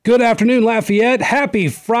Good afternoon, Lafayette. Happy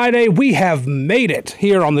Friday. We have made it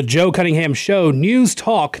here on the Joe Cunningham Show. News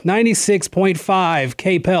Talk 96.5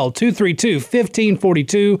 KPEL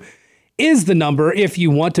 232-1542 is the number if you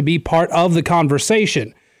want to be part of the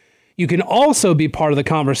conversation. You can also be part of the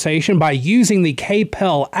conversation by using the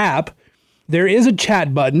KPEL app. There is a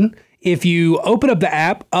chat button. If you open up the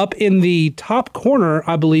app, up in the top corner,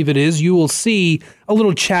 I believe it is, you will see a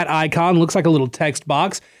little chat icon. Looks like a little text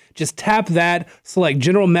box. Just tap that, select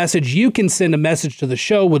general message. You can send a message to the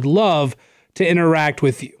show. Would love to interact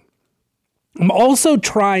with you. I'm also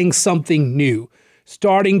trying something new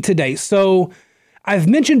starting today. So I've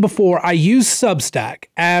mentioned before, I use Substack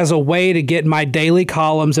as a way to get my daily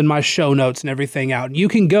columns and my show notes and everything out. You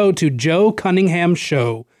can go to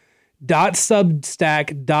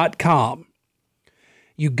joecunninghamshow.substack.com.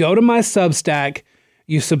 You go to my Substack,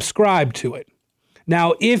 you subscribe to it.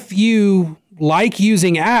 Now, if you like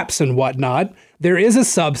using apps and whatnot, there is a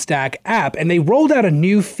Substack app, and they rolled out a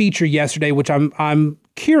new feature yesterday, which I'm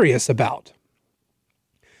curious about.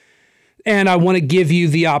 And I want to give you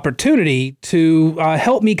the opportunity to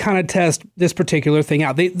help me kind of test this particular thing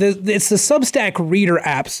out. It's the Substack Reader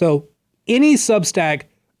app, so any Substack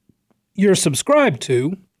you're subscribed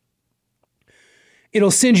to,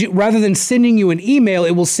 it'll send you, rather than sending you an email,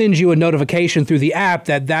 it will send you a notification through the app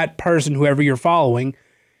that that person, whoever you're following,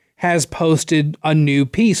 has posted a new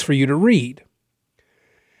piece for you to read.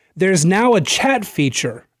 There's now a chat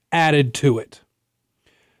feature added to it.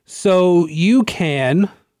 So you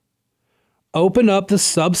can open up the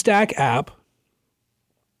Substack app,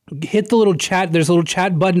 hit the little chat, there's a little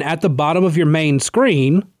chat button at the bottom of your main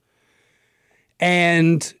screen,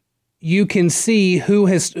 and you can see who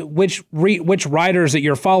has, which writers that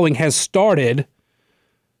you're following has started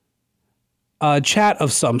a chat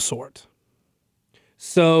of some sort.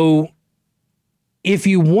 So if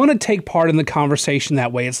you want to take part in the conversation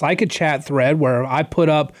that way, it's like a chat thread where I've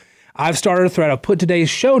started a thread, I've put today's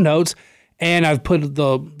show notes, and I've put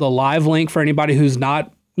the live link for anybody who's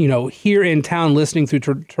not, here in town listening through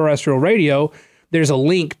terrestrial radio. There's a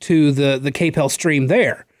link to the KPEL stream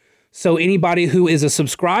there. So anybody who is a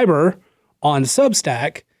subscriber on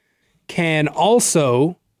Substack can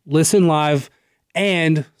also listen live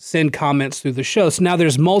and send comments through the show. So now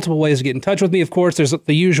there's multiple ways to get in touch with me. Of course, there's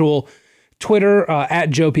the usual Twitter at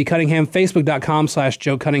Joe P. Cunningham,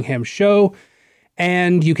 Facebook.com/Joe Cunningham Show.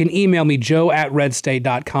 And you can email me,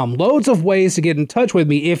 joe@redstate.com. Loads of ways to get in touch with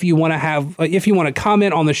me if you want to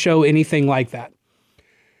comment on the show, anything like that.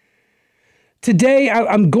 Today,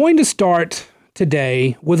 I'm going to start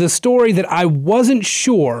today with a story that I wasn't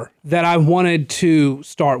sure that I wanted to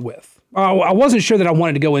start with. I wasn't sure that I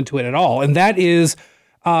wanted to go into it at all, and that is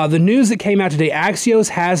the news that came out today. Axios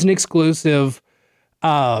has an exclusive.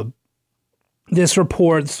 This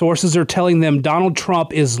report, sources are telling them Donald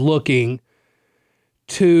Trump is looking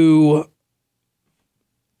to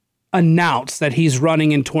announce that he's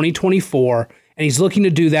running in 2024, and he's looking to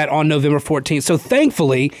do that on November 14th. So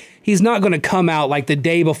thankfully, he's not going to come out like the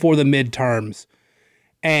day before the midterms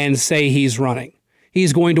and say he's running.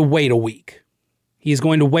 He's going to wait a week. He's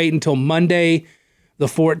going to wait until Monday, the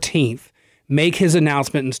 14th, make his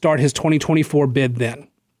announcement and start his 2024 bid then.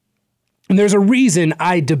 And there's a reason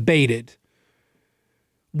I debated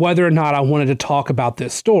whether or not I wanted to talk about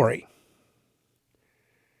this story.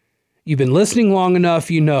 You've been listening long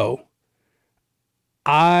enough, you know.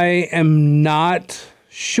 I am not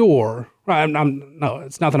sure. No,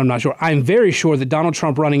 it's not that I'm not sure. I'm very sure that Donald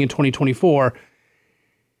Trump running in 2024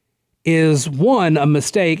 is, one, a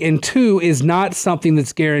mistake, and two, is not something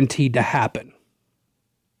that's guaranteed to happen.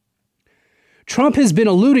 Trump has been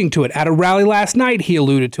alluding to it. At a rally last night, he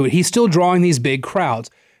alluded to it. He's still drawing these big crowds.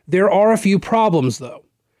 There are a few problems, though.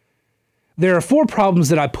 There are 4 problems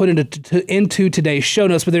that I put into today's show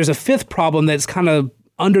notes, but there's a 5th problem that's kind of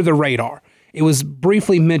under the radar. It was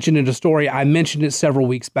briefly mentioned in a story. I mentioned it several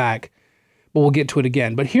weeks back, but we'll get to it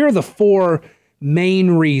again. But here are the 4 main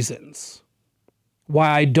reasons why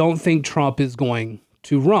I don't think Trump is going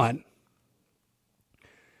to run.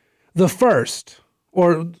 The first,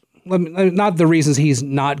 not the reasons he's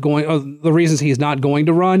not going, or the reasons he's not going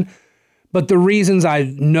to run, but the reasons I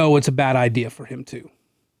know it's a bad idea for him to.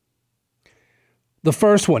 The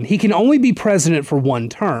first one, he can only be president for 1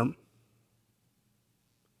 term.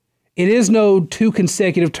 It is no 2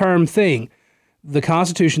 consecutive term thing. The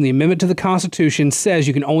Constitution, the amendment to the Constitution says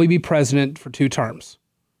you can only be president for 2 terms.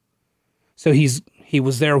 So he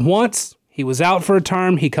was there once, he was out for a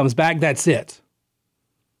term, he comes back, that's it.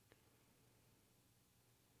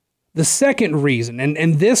 The second reason,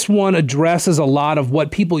 and this one addresses a lot of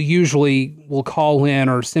what people usually will call in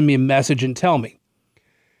or send me a message and tell me.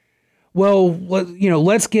 well,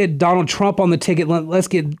 let's get Donald Trump on the ticket. Let's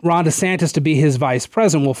get Ron DeSantis to be his vice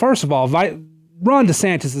president. Well, first of all, Ron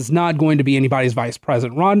DeSantis is not going to be anybody's vice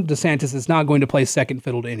president. Ron DeSantis is not going to play second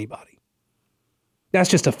fiddle to anybody. That's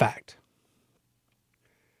just a fact.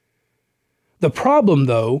 The problem,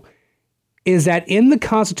 though, is that in the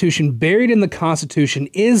Constitution, buried in the Constitution,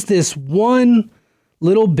 is this one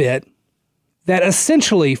little bit that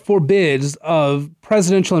essentially forbids a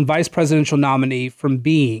presidential and vice presidential nominee from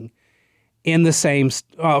being in the same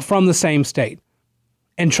from the same state.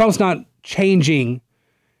 And Trump's not changing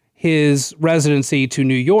his residency to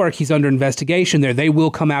New York. He's under investigation there. They will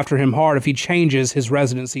come after him hard if he changes his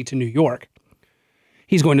residency to New York.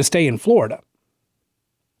 He's going to stay in Florida.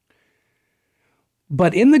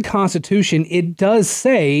 But in the Constitution, it does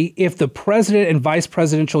say if the president and vice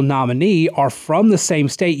presidential nominee are from the same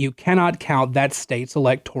state, you cannot count that state's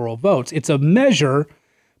electoral votes. It's a measure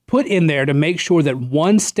put in there to make sure that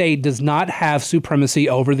one state does not have supremacy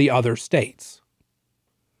over the other states.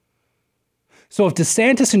 So if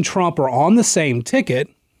DeSantis and Trump are on the same ticket,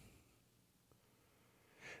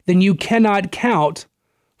 then you cannot count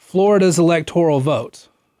Florida's electoral votes.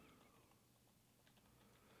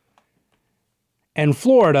 And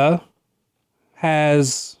Florida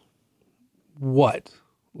has what?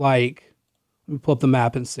 Let me pull up the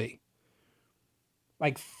map and see.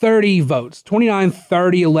 30 votes, 29,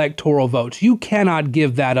 30 electoral votes. You cannot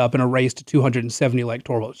give that up in a race to 270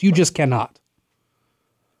 electoral votes. You just cannot.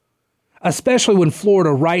 Especially when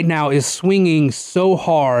Florida right now is swinging so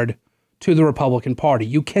hard to the Republican Party.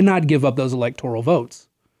 You cannot give up those electoral votes.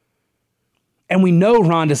 And we know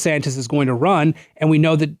Ron DeSantis is going to run, and we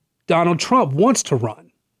know that Donald Trump wants to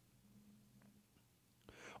run.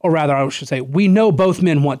 Or rather, I should say, we know both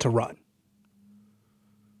men want to run.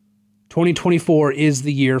 2024 is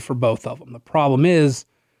the year for both of them. The problem is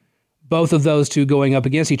both of those two going up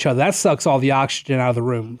against each other. That sucks all the oxygen out of the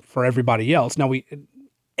room for everybody else. Now,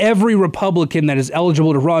 every Republican that is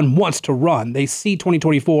eligible to run wants to run. They see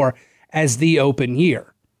 2024 as the open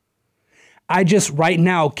year. I just right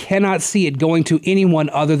now cannot see it going to anyone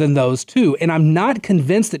other than those two. And I'm not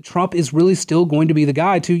convinced that Trump is really still going to be the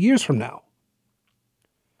guy 2 years from now.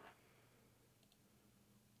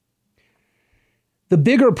 The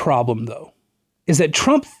bigger problem, though, is that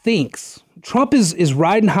Trump is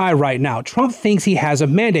riding high right now. Trump thinks he has a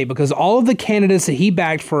mandate because all of the candidates that he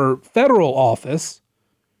backed for federal office,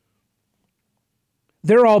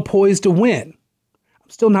 they're all poised to win. I'm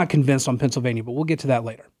still not convinced on Pennsylvania, but we'll get to that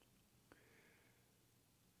later.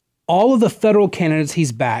 All of the federal candidates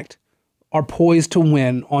he's backed are poised to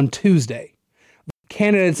win on Tuesday.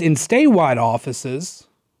 Candidates in statewide offices,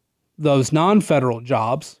 those non-federal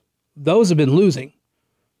jobs, those have been losing.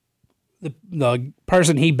 The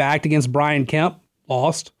person he backed against Brian Kemp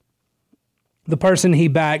lost. The person he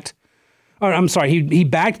backed, he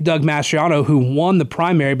backed Doug Mastriano, who won the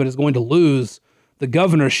primary but is going to lose the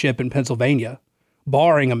governorship in Pennsylvania,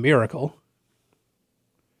 barring a miracle.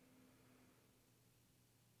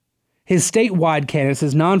 His statewide candidates,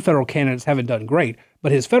 his non-federal candidates haven't done great,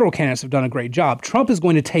 but his federal candidates have done a great job. Trump is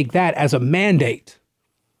going to take that as a mandate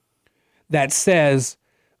that says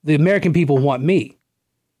the American people want me.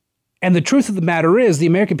 And the truth of the matter is the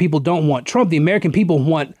American people don't want Trump. The American people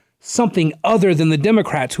want something other than the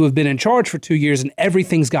Democrats who have been in charge for 2 years and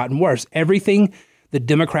everything's gotten worse. Everything the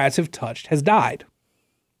Democrats have touched has died.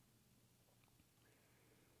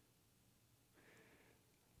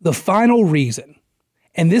 The final reason,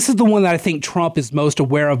 and this is the one that I think Trump is most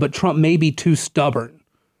aware of, but Trump may be too stubborn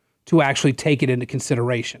to actually take it into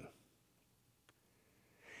consideration.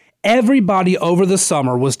 Everybody over the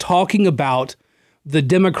summer was talking about the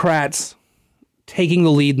Democrats taking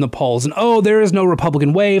the lead in the polls. And, there is no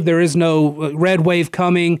Republican wave. There is no red wave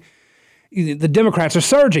coming. The Democrats are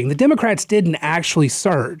surging. The Democrats didn't actually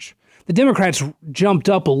surge. The Democrats jumped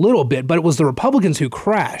up a little bit, but it was the Republicans who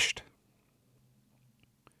crashed.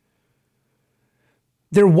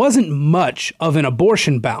 There wasn't much of an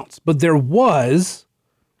abortion bounce, but there was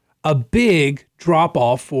a big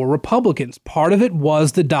drop-off for Republicans. Part of it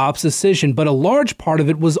was the Dobbs decision, but a large part of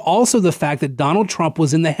it was also the fact that Donald Trump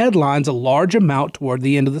was in the headlines a large amount toward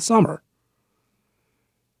the end of the summer.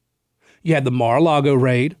 You had the Mar-a-Lago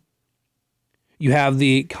raid. You have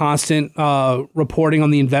the constant reporting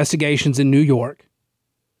on the investigations in New York.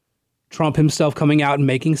 Trump himself coming out and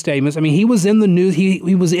making statements. I mean, he was in the news.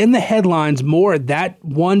 He was in the headlines more at that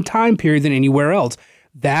one time period than anywhere else.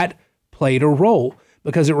 That played a role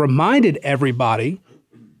because it reminded everybody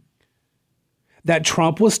that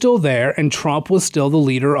Trump was still there and Trump was still the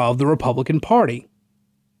leader of the Republican Party,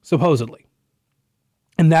 supposedly.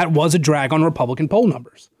 And that was a drag on Republican poll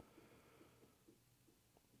numbers.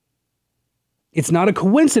 It's not a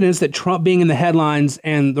coincidence that Trump being in the headlines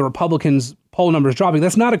and the Republicans' poll numbers dropping.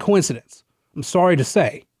 That's not a coincidence. I'm sorry to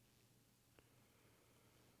say.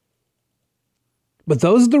 But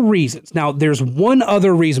those are the reasons. Now, there's one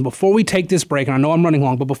other reason before we take this break, and I know I'm running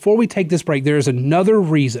long, but before we take this break, there's another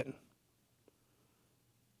reason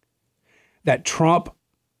that Trump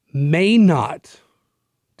may not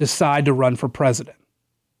decide to run for president.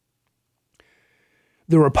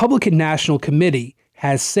 The Republican National Committee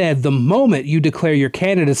has said the moment you declare your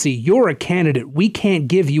candidacy, you're a candidate. We can't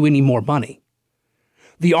give you any more money.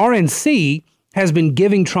 The RNC has been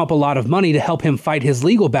giving Trump a lot of money to help him fight his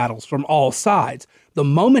legal battles from all sides. The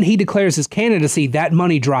moment he declares his candidacy, that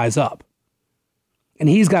money dries up. And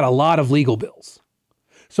he's got a lot of legal bills.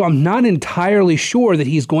 So I'm not entirely sure that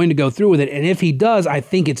he's going to go through with it. And if he does, I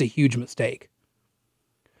think it's a huge mistake.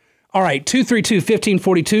 All right,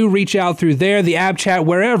 232-1542, reach out through there, the app chat,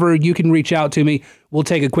 wherever you can reach out to me. We'll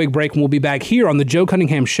take a quick break and we'll be back here on the Joe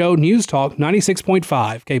Cunningham Show, News Talk 96.5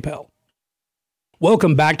 KPEL.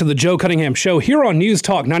 Welcome back to the Joe Cunningham Show here on News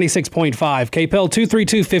Talk 96.5 KPEL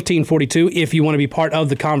 232-1542 if you want to be part of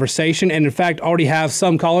the conversation. And in fact, already have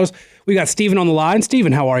some callers. We got Stephen on the line.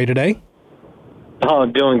 Stephen, how are you today? Oh,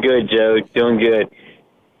 doing good, Joe. Doing good.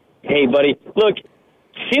 Hey, buddy. Look,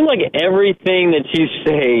 seems like everything that you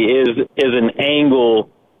say is an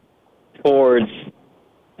angle towards,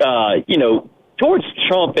 towards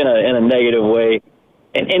Trump in a negative way.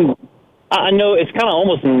 And I know it's kind of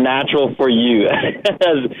almost natural for you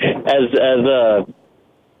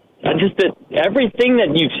just that everything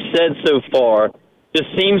that you've said so far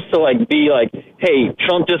just seems to be like, hey,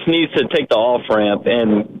 Trump just needs to take the off ramp.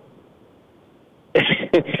 And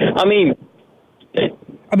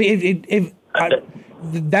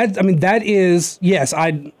that is, yes,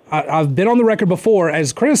 I've been on the record before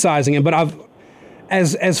as criticizing him, but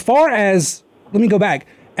as far as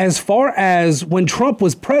when Trump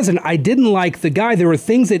was president, I didn't like the guy. There were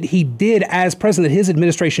things that he did as president, that his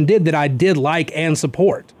administration did, that I did like and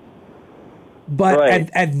support. But right.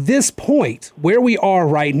 at this point, where we are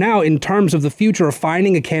right now in terms of the future of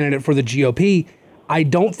finding a candidate for the GOP, I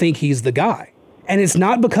don't think he's the guy. And it's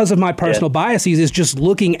not because of my personal biases. It's just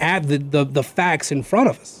looking at the facts in front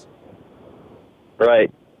of us.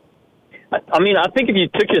 Right. I mean, I think if you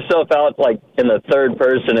took yourself out in the third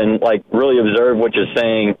person and really observe what you're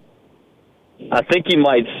saying, I think you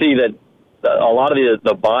might see that a lot of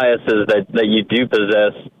the biases that you do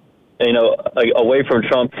possess, away from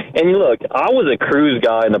Trump. And look, I was a Cruz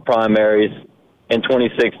guy in the primaries in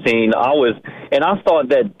 2016. I thought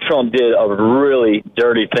that Trump did a really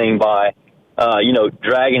dirty thing by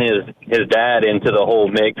dragging his dad into the whole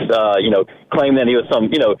mix, claiming that he was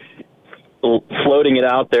floating it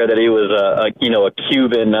out there that he was a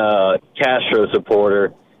Cuban Castro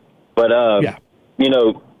supporter. But, all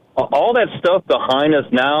that stuff behind us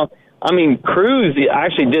now, I mean, Cruz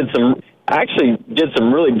actually did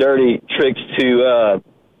some really dirty tricks to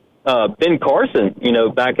Ben Carson,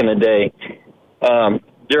 back in the day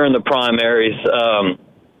during the primaries.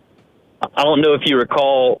 I don't know if you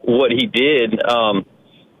recall what he did. I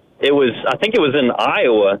think it was in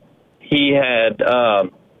Iowa. He had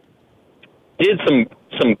did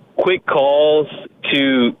some quick calls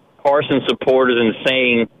to Carson supporters and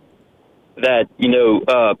saying that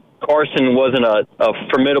Carson wasn't a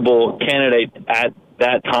formidable candidate at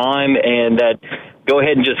that time, and that go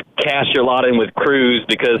ahead and just cast your lot in with Cruz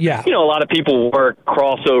because a lot of people were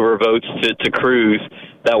crossover votes to Cruz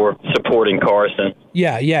that were supporting Carson.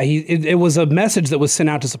 It was a message that was sent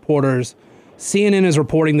out to supporters. CNN is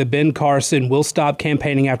reporting that Ben Carson will stop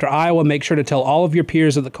campaigning after Iowa. Make sure to tell all of your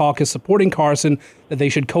peers at the caucus supporting Carson that they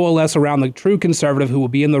should coalesce around the true conservative who will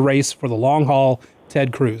be in the race for the long haul,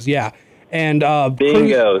 Ted Cruz. And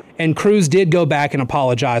bingo. Cruz did go back and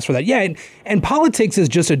apologize for that. And politics is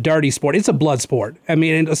just a dirty sport. It's a blood sport. I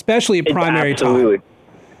mean, and especially at primary absolutely. time.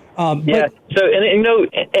 So,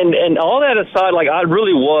 and all that aside, I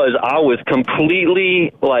was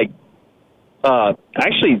completely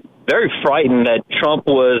actually very frightened that Trump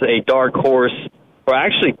was a dark horse, or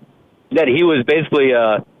actually that he was basically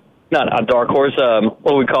not a dark horse.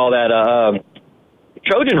 What do we call that?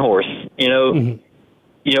 Trojan horse.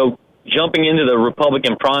 Jumping into the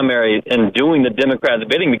Republican primary and doing the Democrats'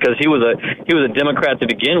 bidding because he was a Democrat to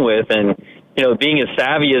begin with, and being as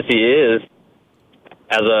savvy as he is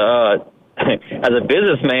as a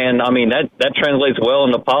businessman, I mean that translates well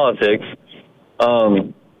into politics.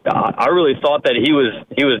 I really thought that he was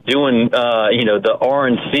doing the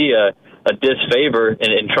RNC a disfavor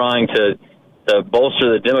in trying to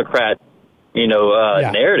bolster the Democrat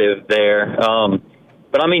narrative there.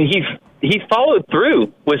 But I mean he followed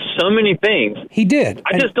through with so many things. He did.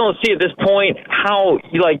 I just don't see at this point how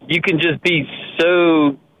you can just be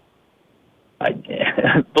so.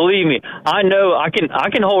 Believe me, I know I can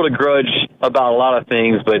hold a grudge about a lot of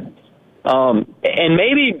things, but and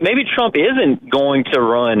maybe Trump isn't going to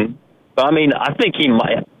run. But I mean, I think he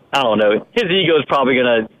might. I don't know. His ego is probably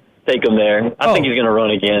going to take him there. I think he's going to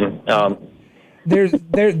run again.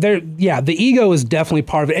 The ego is definitely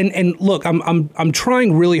part of it. And look, I'm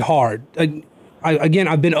trying really hard. Again,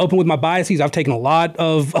 I've been open with my biases. I've taken a lot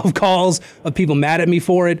of calls of people mad at me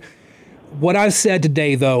for it. What I've said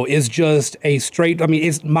today, though, is just a straight. I mean,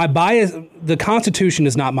 it's my bias. The Constitution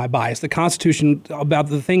is not my bias. The Constitution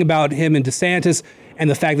the thing about him and DeSantis and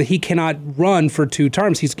the fact that he cannot run for 2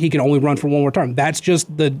 terms. He can only run for 1 more term. That's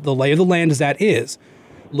just the lay of the land as that is.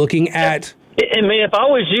 Looking at. I mean, if I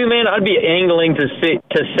was you, man, I'd be angling to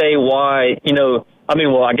say why.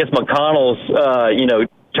 I guess McConnell's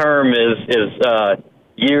term is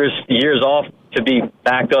years off to be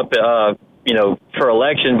back up for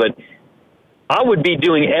election, but I would be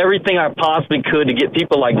doing everything I possibly could to get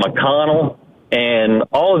people like McConnell and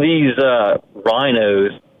all of these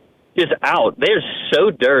rhinos just out. They're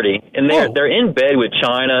so dirty, and they're in bed with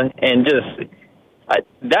China, and just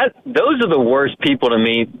those are the worst people to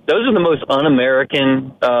me. Those are the most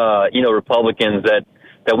un-American, Republicans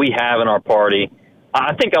that we have in our party.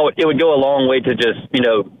 I think it would go a long way to just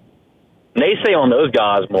naysay on those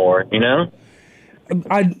guys more.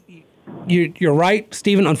 You're right,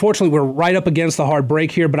 Stephen. Unfortunately, we're right up against the hard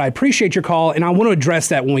break here, but I appreciate your call, and I want to address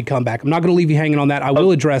that when we come back. I'm not going to leave you hanging on that. I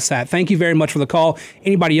will address that. Thank you very much for the call.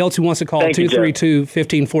 Anybody else who wants to call,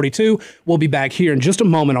 232-1542. We'll be back here in just a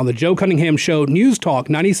moment on the Joe Cunningham Show, News Talk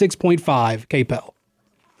 96.5 KPEL.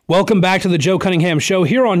 Welcome back to the Joe Cunningham Show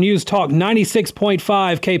here on News Talk 96.5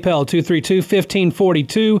 KPEL,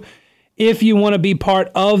 232-1542. If you want to be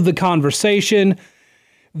part of the conversation,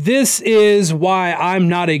 this is why I'm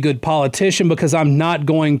not a good politician, because I'm not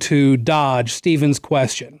going to dodge Stephen's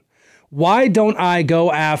question. Why don't I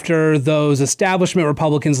go after those establishment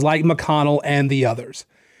Republicans like McConnell and the others?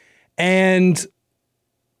 And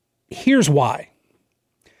here's why.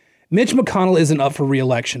 Mitch McConnell isn't up for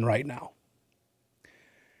re-election right now.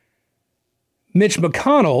 Mitch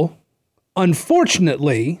McConnell,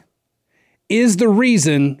 unfortunately, is the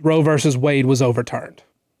reason Roe versus Wade was overturned.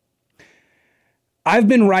 I've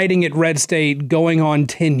been writing at Red State going on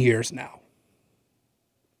 10 years now.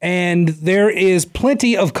 And there is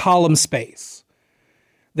plenty of column space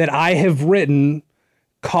that I have written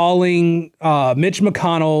calling Mitch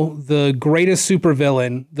McConnell the greatest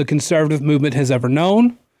supervillain the conservative movement has ever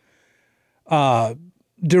known,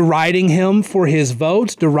 deriding him for his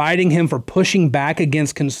votes, deriding him for pushing back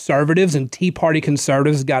against conservatives and Tea Party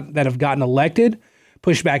conservatives that have gotten elected,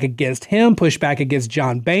 push back against him, push back against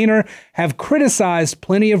John Boehner, have criticized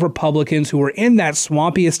plenty of Republicans who were in that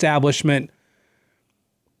swampy establishment.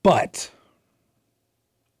 But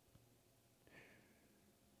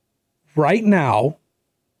right now,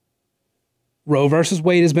 Roe versus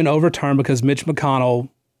Wade has been overturned because Mitch McConnell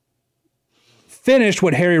finished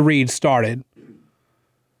what Harry Reid started,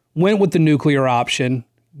 went with the nuclear option,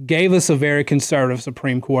 gave us a very conservative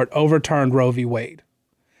Supreme Court, overturned Roe v. Wade.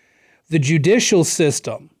 The judicial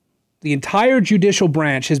system, the entire judicial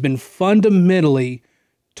branch has been fundamentally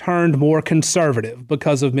turned more conservative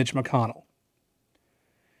because of Mitch McConnell.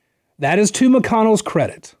 That is to McConnell's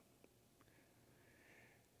credit.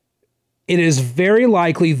 It is very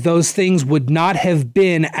likely those things would not have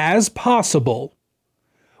been as possible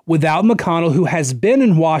without McConnell, who has been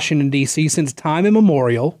in Washington, D.C. since time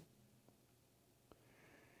immemorial,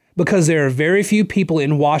 because there are very few people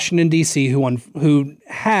in Washington, D.C. who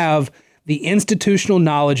have the institutional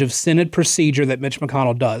knowledge of Senate procedure that Mitch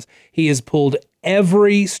McConnell does. He has pulled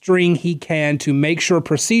every string he can to make sure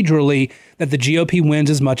procedurally that the GOP wins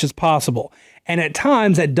as much as possible. And at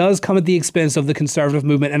times, that does come at the expense of the conservative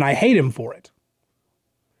movement, and I hate him for it.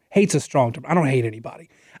 Hate's a strong term. I don't hate anybody.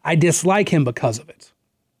 I dislike him because of it.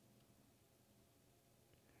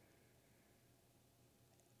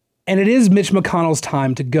 And it is Mitch McConnell's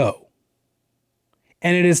time to go.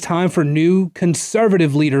 And it is time for new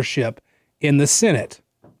conservative leadership in the Senate.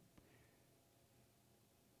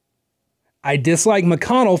 I dislike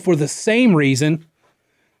McConnell for the same reason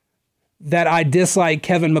that I dislike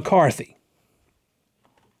Kevin McCarthy.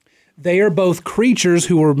 They are both creatures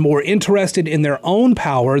who are more interested in their own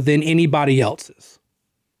power than anybody else's.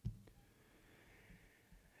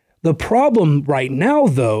 The problem right now,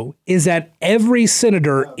 though, is that every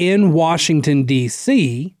senator in Washington,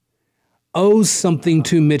 D.C. owes something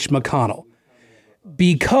to Mitch McConnell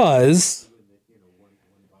because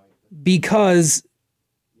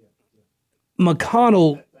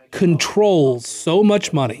McConnell controls so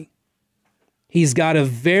much money. He's got a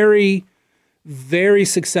very, very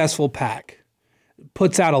successful PAC.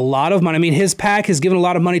 Puts out a lot of money. I mean, his PAC has given a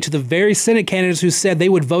lot of money to the very Senate candidates who said they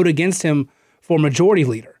would vote against him for majority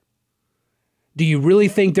leader. Do you really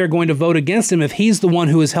think they're going to vote against him if he's the one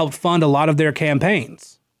who has helped fund a lot of their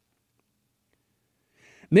campaigns?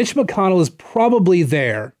 Mitch McConnell is probably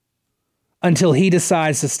there until he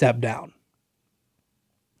decides to step down,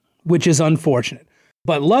 which is unfortunate.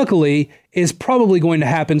 But luckily, is probably going to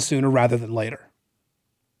happen sooner rather than later.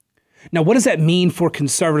 Now, what does that mean for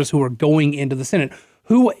conservatives who are going into the Senate?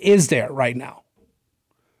 Who is there right now?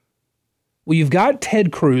 Well, you've got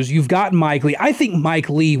Ted Cruz, you've got Mike Lee. I think Mike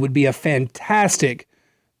Lee would be a fantastic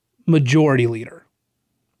majority leader.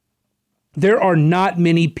 There are not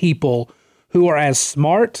many people who are as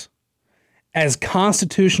smart, as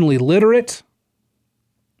constitutionally literate,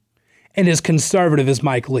 and as conservative as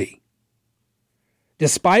Mike Lee.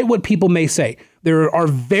 Despite what people may say, there are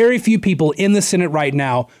very few people in the Senate right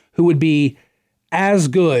now who would be as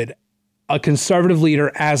good a conservative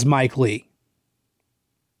leader as Mike Lee.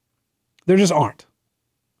 There just aren't.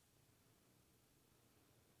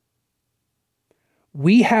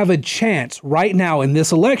 We have a chance right now in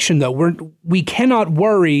this election, though. We cannot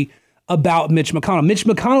worry about Mitch McConnell. Mitch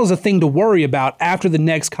McConnell is a thing to worry about after the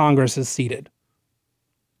next Congress is seated.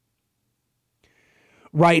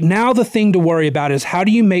 Right now, the thing to worry about is how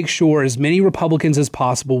do you make sure as many Republicans as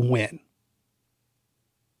possible win?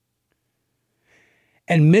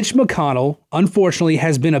 And Mitch McConnell, unfortunately,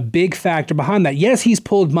 has been a big factor behind that. Yes, he's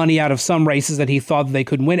pulled money out of some races that he thought that they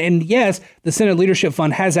couldn't win. And yes, the Senate Leadership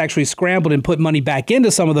Fund has actually scrambled and put money back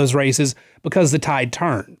into some of those races because the tide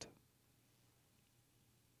turned.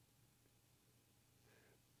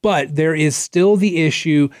 But there is still the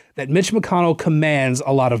issue that Mitch McConnell commands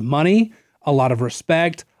a lot of money, a lot of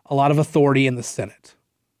respect, a lot of authority in the Senate.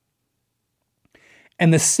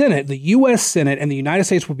 And the Senate, the U.S. Senate and the United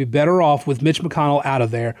States will be better off with Mitch McConnell out of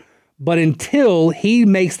there. But until he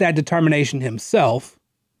makes that determination himself,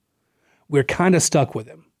 we're kind of stuck with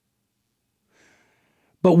him.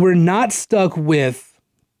 But we're not stuck with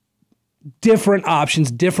different options,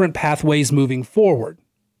 different pathways moving forward.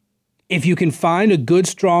 If you can find a good,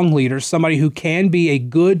 strong leader, somebody who can be a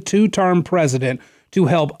good two-term president to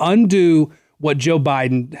help undo what Joe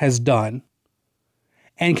Biden has done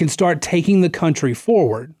and can start taking the country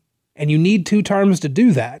forward, and you need 2 terms to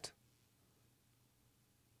do that,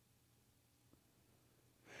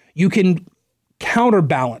 you can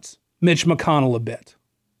counterbalance Mitch McConnell a bit.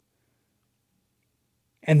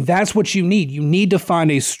 And that's what you need. You need to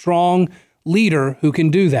find a strong leader who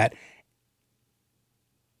can do that.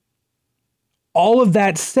 All of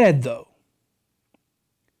that said, though,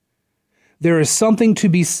 there is something to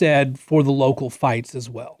be said for the local fights as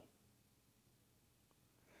well.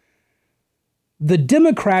 The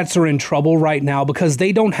Democrats are in trouble right now because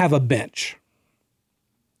they don't have a bench.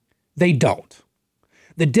 They don't.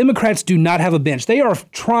 The Democrats do not have a bench. They are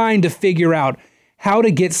trying to figure out how to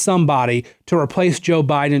get somebody to replace Joe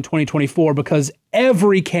Biden in 2024 because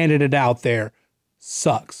every candidate out there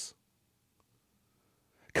sucks.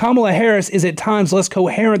 Kamala Harris is at times less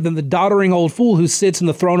coherent than the doddering old fool who sits in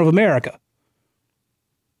the throne of America.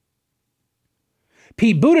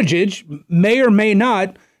 Pete Buttigieg may or may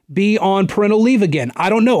not be on parental leave again. I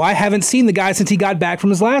don't know. I haven't seen the guy since he got back from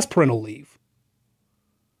his last parental leave.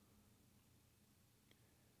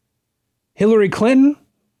 Hillary Clinton,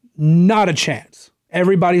 not a chance.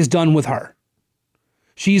 Everybody's done with her.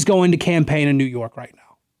 She's going to campaign in New York right now.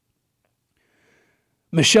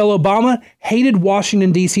 Michelle Obama hated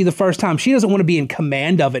Washington, D.C. the first time. She doesn't want to be in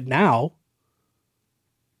command of it now.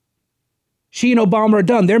 She and Obama are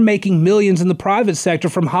done. They're making millions in the private sector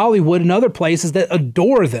from Hollywood and other places that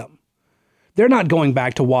adore them. They're not going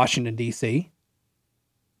back to Washington, D.C.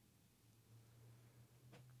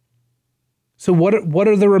 So what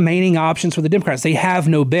are the remaining options for the Democrats? They have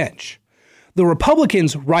no bench. The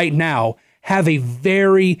Republicans right now have a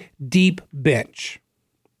very deep bench.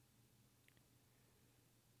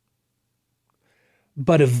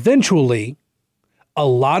 But eventually, a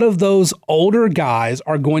lot of those older guys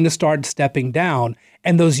are going to start stepping down,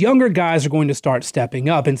 and those younger guys are going to start stepping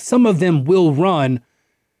up, and some of them will run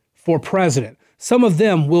for president. Some of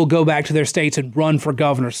them will go back to their states and run for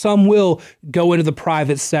governor. Some will go into the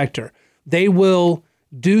private sector. They will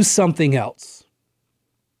do something else.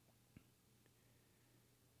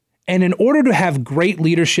 And in order to have great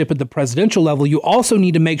leadership at the presidential level, you also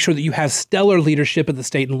need to make sure that you have stellar leadership at the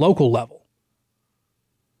state and local level.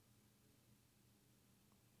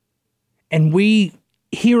 And we,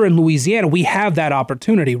 here in Louisiana, we have that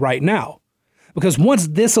opportunity right now. Because once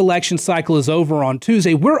this election cycle is over on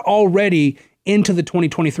Tuesday, we're already into the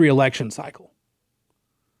 2023 election cycle.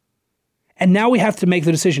 And now we have to make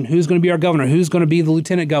the decision, who's going to be our governor, who's going to be the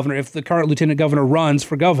lieutenant governor if the current lieutenant governor runs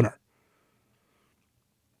for governor.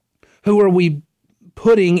 Who are we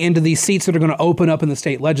putting into these seats that are going to open up in the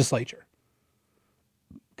state legislature?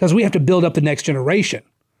 Because we have to build up the next generation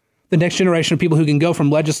of people who can go from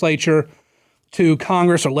legislature to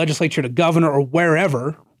Congress or legislature to governor or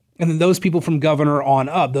wherever, and then those people from governor on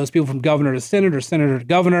up, those people from governor to senator, senator to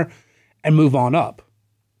governor, and move on up.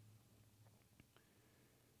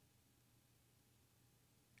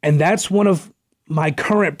 And that's one of my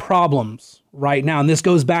current problems right now. And this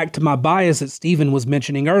goes back to my bias that Stephen was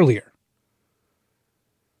mentioning earlier.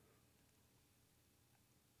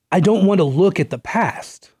 I don't want to look at the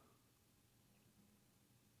past.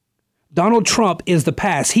 Donald Trump is the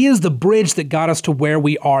past. He is the bridge that got us to where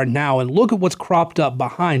we are now. And look at what's cropped up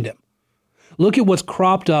behind him. Look at what's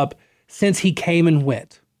cropped up since he came and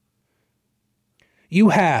went. You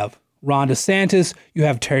have Ron DeSantis, you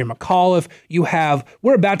have Terry McAuliffe,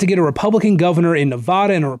 we're about to get a Republican governor in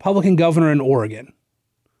Nevada and a Republican governor in Oregon.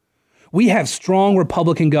 We have strong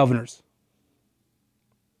Republican governors.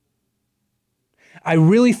 I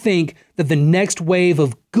really think that the next wave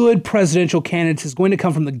of good presidential candidates is going to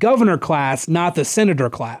come from the governor class, not the senator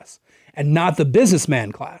class, and not the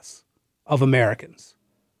businessman class of Americans.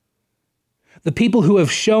 The people who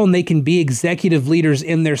have shown they can be executive leaders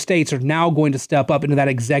in their states are now going to step up into that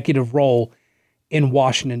executive role in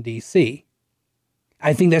Washington, D.C.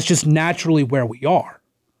 I think that's just naturally where we are.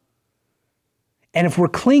 And if we're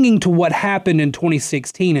clinging to what happened in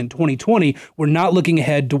 2016 and 2020, we're not looking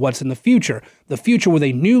ahead to what's in the future. The future with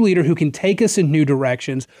a new leader who can take us in new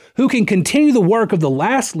directions, who can continue the work of the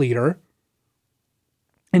last leader.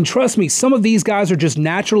 And trust me, some of these guys are just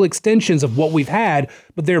natural extensions of what we've had,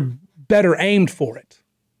 but they're better aimed for it.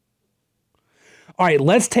 All right,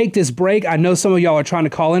 let's take this break. I know some of y'all are trying to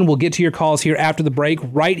call in. We'll get to your calls here after the break,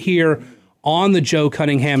 right here on the Joe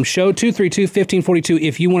Cunningham Show, 232-1542,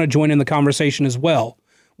 if you want to join in the conversation as well.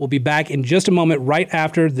 We'll be back in just a moment right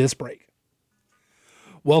after this break.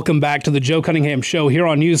 Welcome back to the Joe Cunningham Show here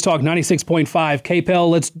on News Talk 96.5 KPEL.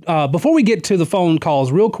 Let's before we get to the phone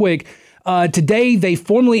calls, real quick, today they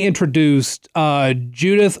formally introduced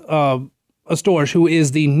Judith Astorch, who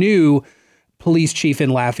is the new police chief in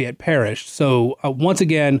Lafayette Parish. So once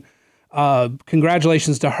again,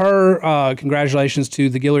 congratulations to her. Congratulations to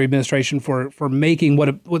the Guillory administration for making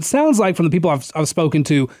what sounds like, from the people I've spoken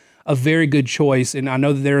to, a very good choice. And I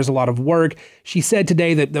know that there is a lot of work. She said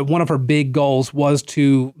today that one of her big goals was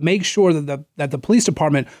to make sure that the police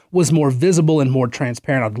department was more visible and more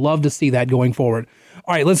transparent. I'd love to see that going forward.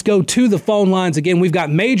 All right, let's go to the phone lines again. We've got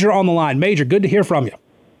Major on the line. Major, good to hear from you.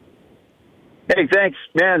 Hey, thanks,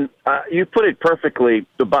 man. You put it perfectly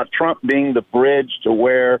about Trump being the bridge to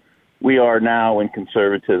where we are now in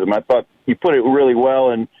conservatism. I thought you put it really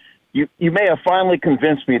well, and you may have finally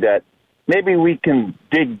convinced me that maybe we can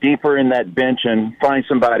dig deeper in that bench and find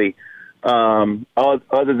somebody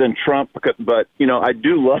other than Trump. But, I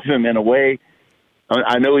do love him in a way.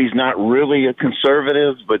 I know he's not really a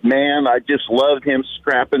conservative, but, man, I just loved him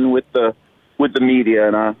scrapping with the media,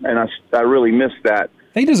 and I really miss that.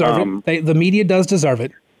 They deserve it. The media does deserve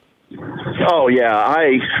it. Oh yeah,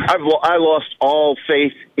 I lost all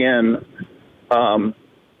faith in the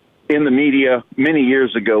media many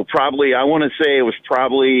years ago. Probably, I want to say it was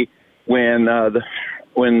probably when the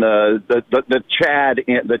Chad,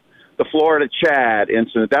 the Florida Chad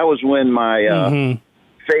incident. That was when my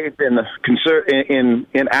faith in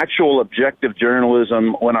in actual objective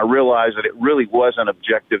journalism, when I realized that it really wasn't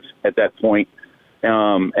objective at that point.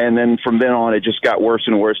 And then from then on, it just got worse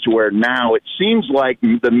and worse to where now it seems like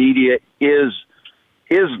the media is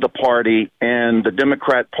the party, and the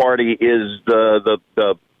Democrat Party is the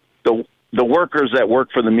workers that work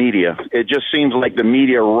for the media. It just seems like the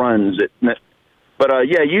media runs it. But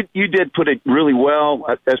yeah, you did put it really well.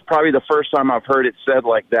 That's probably the first time I've heard it said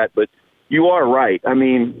like that. But you are right. I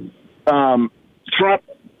mean, Trump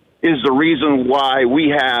is the reason why we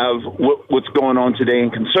have what's going on today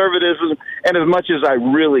in conservatism. And as much as I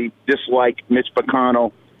really dislike Mitch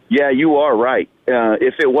McConnell, yeah, you are right.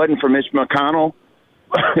 If it wasn't for Mitch McConnell,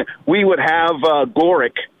 we would have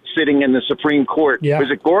Gorick sitting in the Supreme Court. Yeah.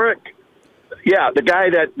 Was it Gorick? Yeah, the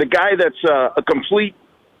guy that's a complete,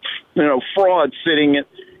 fraud sitting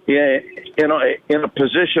in a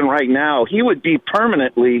position right now. He would be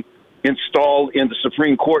permanently installed in the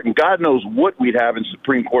Supreme Court, and God knows what we'd have in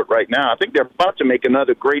Supreme Court right now. I think they're about to make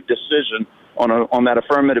another great decision on that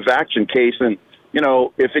affirmative action case, and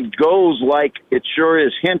if it goes like it sure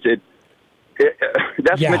is hinted,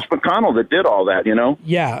 That's Mitch McConnell that did all that,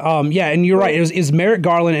 Yeah, and you're right. It was Merrick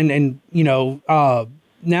Garland, and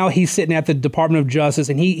now he's sitting at the Department of Justice,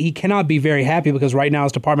 and he cannot be very happy because right now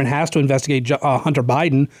his department has to investigate Hunter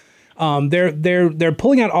Biden. They're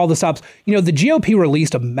pulling out all the stops. The GOP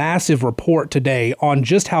released a massive report today on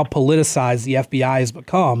just how politicized the FBI has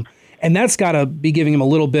become, and that's got to be giving him a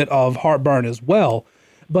little bit of heartburn as well.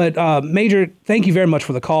 But Major, thank you very much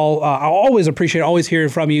for the call. I always appreciate always hearing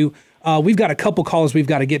from you. We've got a couple calls we've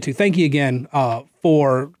got to get to. Thank you again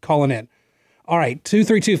for calling in. All right,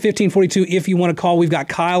 232-1542. If you want to call, we've got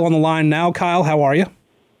Kyle on the line now. Kyle, how are you?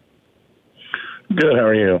 Good. How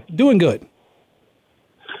are you? Doing good.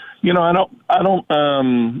 I don't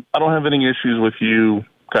have any issues with you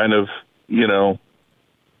kind of,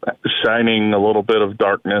 shining a little bit of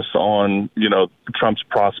darkness on, Trump's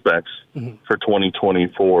prospects for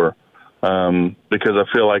 2024. Because I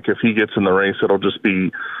feel like if he gets in the race, it'll just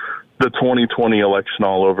be the 2020 election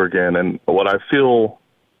all over again. And what I feel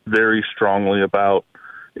very strongly about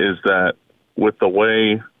is that with the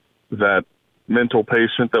way that mental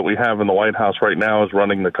patient that we have in the White House right now is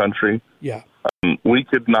running the country, we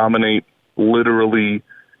could nominate literally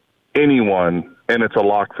anyone, and it's a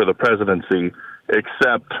lock for the presidency,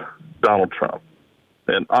 except Donald Trump.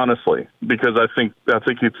 And honestly, because I think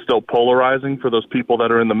it's still polarizing for those people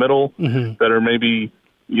that are in the middle, that are maybe,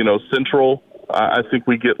 central. I think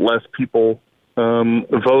we get less people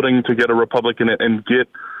voting to get a Republican and get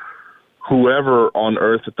whoever on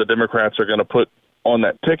earth that the Democrats are going to put on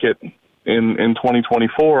that ticket in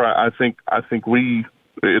 2024. I think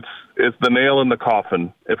it's the nail in the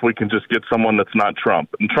coffin if we can just get someone that's not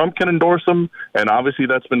Trump. And Trump can endorse him, and obviously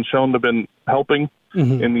that's been shown to have been helping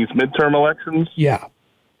in these midterm elections. Yeah.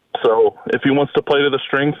 So if he wants to play to the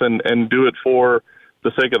strength and do it for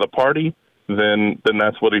the sake of the party, then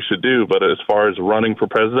that's what he should do. But as far as running for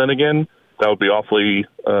president again, that would be awfully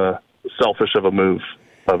selfish of a move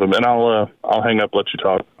of him. And I'll hang up, let you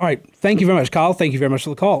talk. All right. Thank you very much, Kyle. Thank you very much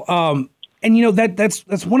for the call. And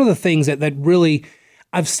that's one of the things that really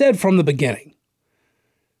I've said from the beginning.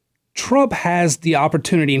 Trump has the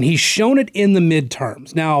opportunity, and he's shown it in the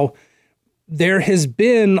midterms. Now, there's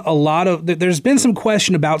been some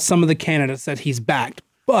question about some of the candidates that he's backed,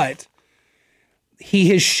 but he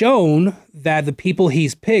has shown that the people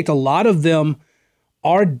he's picked, a lot of them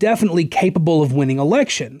are definitely capable of winning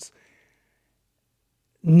elections.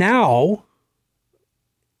 Now,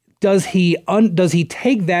 does he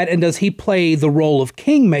take that and does he play the role of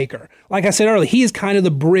kingmaker? Like I said earlier, he is kind of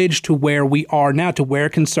the bridge to where we are now, to where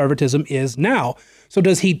conservatism is now. So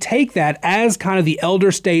does he take that as kind of the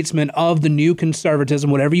elder statesman of the new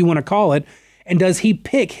conservatism, whatever you want to call it, and does he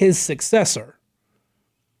pick his successor?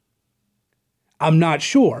 I'm not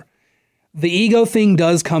sure. The ego thing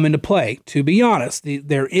does come into play, to be honest.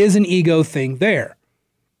 There is an ego thing there.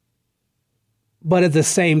 But at the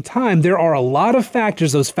same time, there are a lot of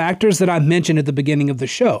factors, those factors that I mentioned at the beginning of the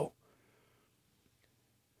show.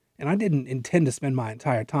 And I didn't intend to spend my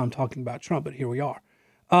entire time talking about Trump, but here we are.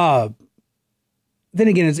 Then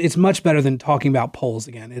again, it's much better than talking about polls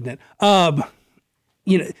again, isn't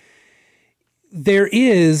it? There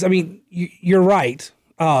is, you're right,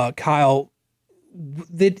 Kyle,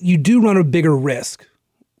 that you do run a bigger risk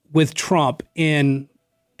with Trump in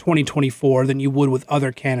 2024 than you would with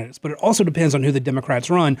other candidates. But it also depends on who the Democrats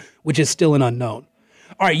run, which is still an unknown.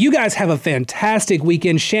 All right, you guys have a fantastic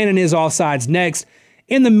weekend. Shannon is Offsides next.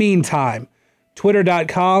 In the meantime,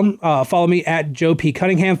 Twitter.com, follow me at Joe P.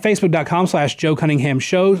 Cunningham, Facebook.com/Joe Cunningham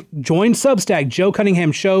Show. Join Substack,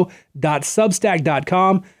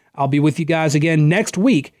 JoeCunninghamShow.substack.com. I'll be with you guys again next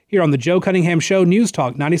week here on the Joe Cunningham Show, News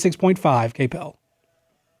Talk 96.5 KPEL.